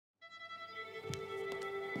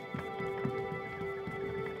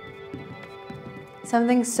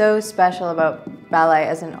Something so special about ballet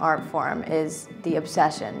as an art form is the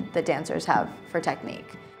obsession that dancers have for technique.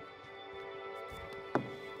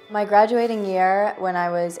 My graduating year, when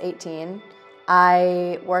I was 18,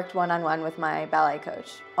 I worked one-on-one with my ballet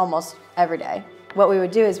coach almost every day. What we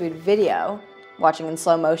would do is we'd video, watching in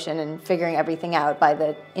slow motion and figuring everything out by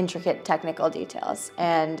the intricate technical details.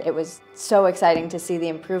 And it was so exciting to see the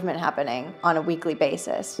improvement happening on a weekly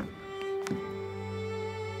basis.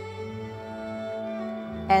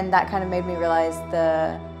 And that kind of made me realize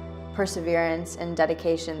the perseverance and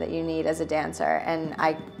dedication that you need as a dancer, and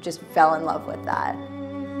I just fell in love with that.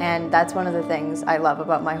 And that's one of the things I love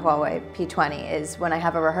about my Huawei P20 is when I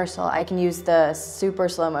have a rehearsal, I can use the super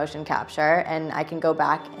slow motion capture and I can go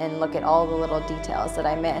back and look at all the little details that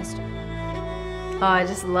I missed. Oh, I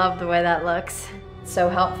just love the way that looks. It's so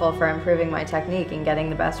helpful for improving my technique and getting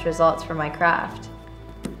the best results for my craft.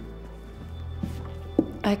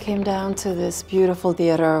 I came down to this beautiful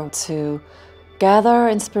theater to gather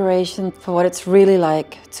inspiration for what it's really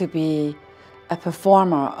like to be a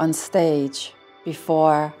performer on stage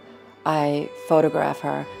before I photograph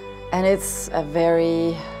her. And it's a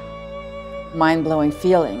very mind-blowing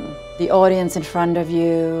feeling. The audience in front of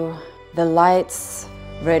you, the lights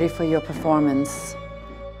ready for your performance.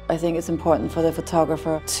 I think it's important for the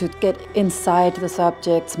photographer to get inside the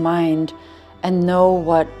subject's mind and know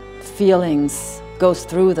what feelings goes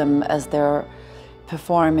through them as they're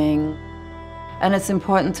performing. And it's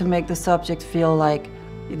important to make the subject feel like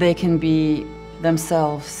they can be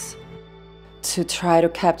themselves, to try to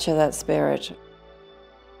capture that spirit.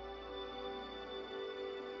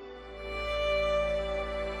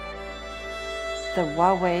 The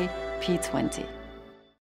Huawei P20.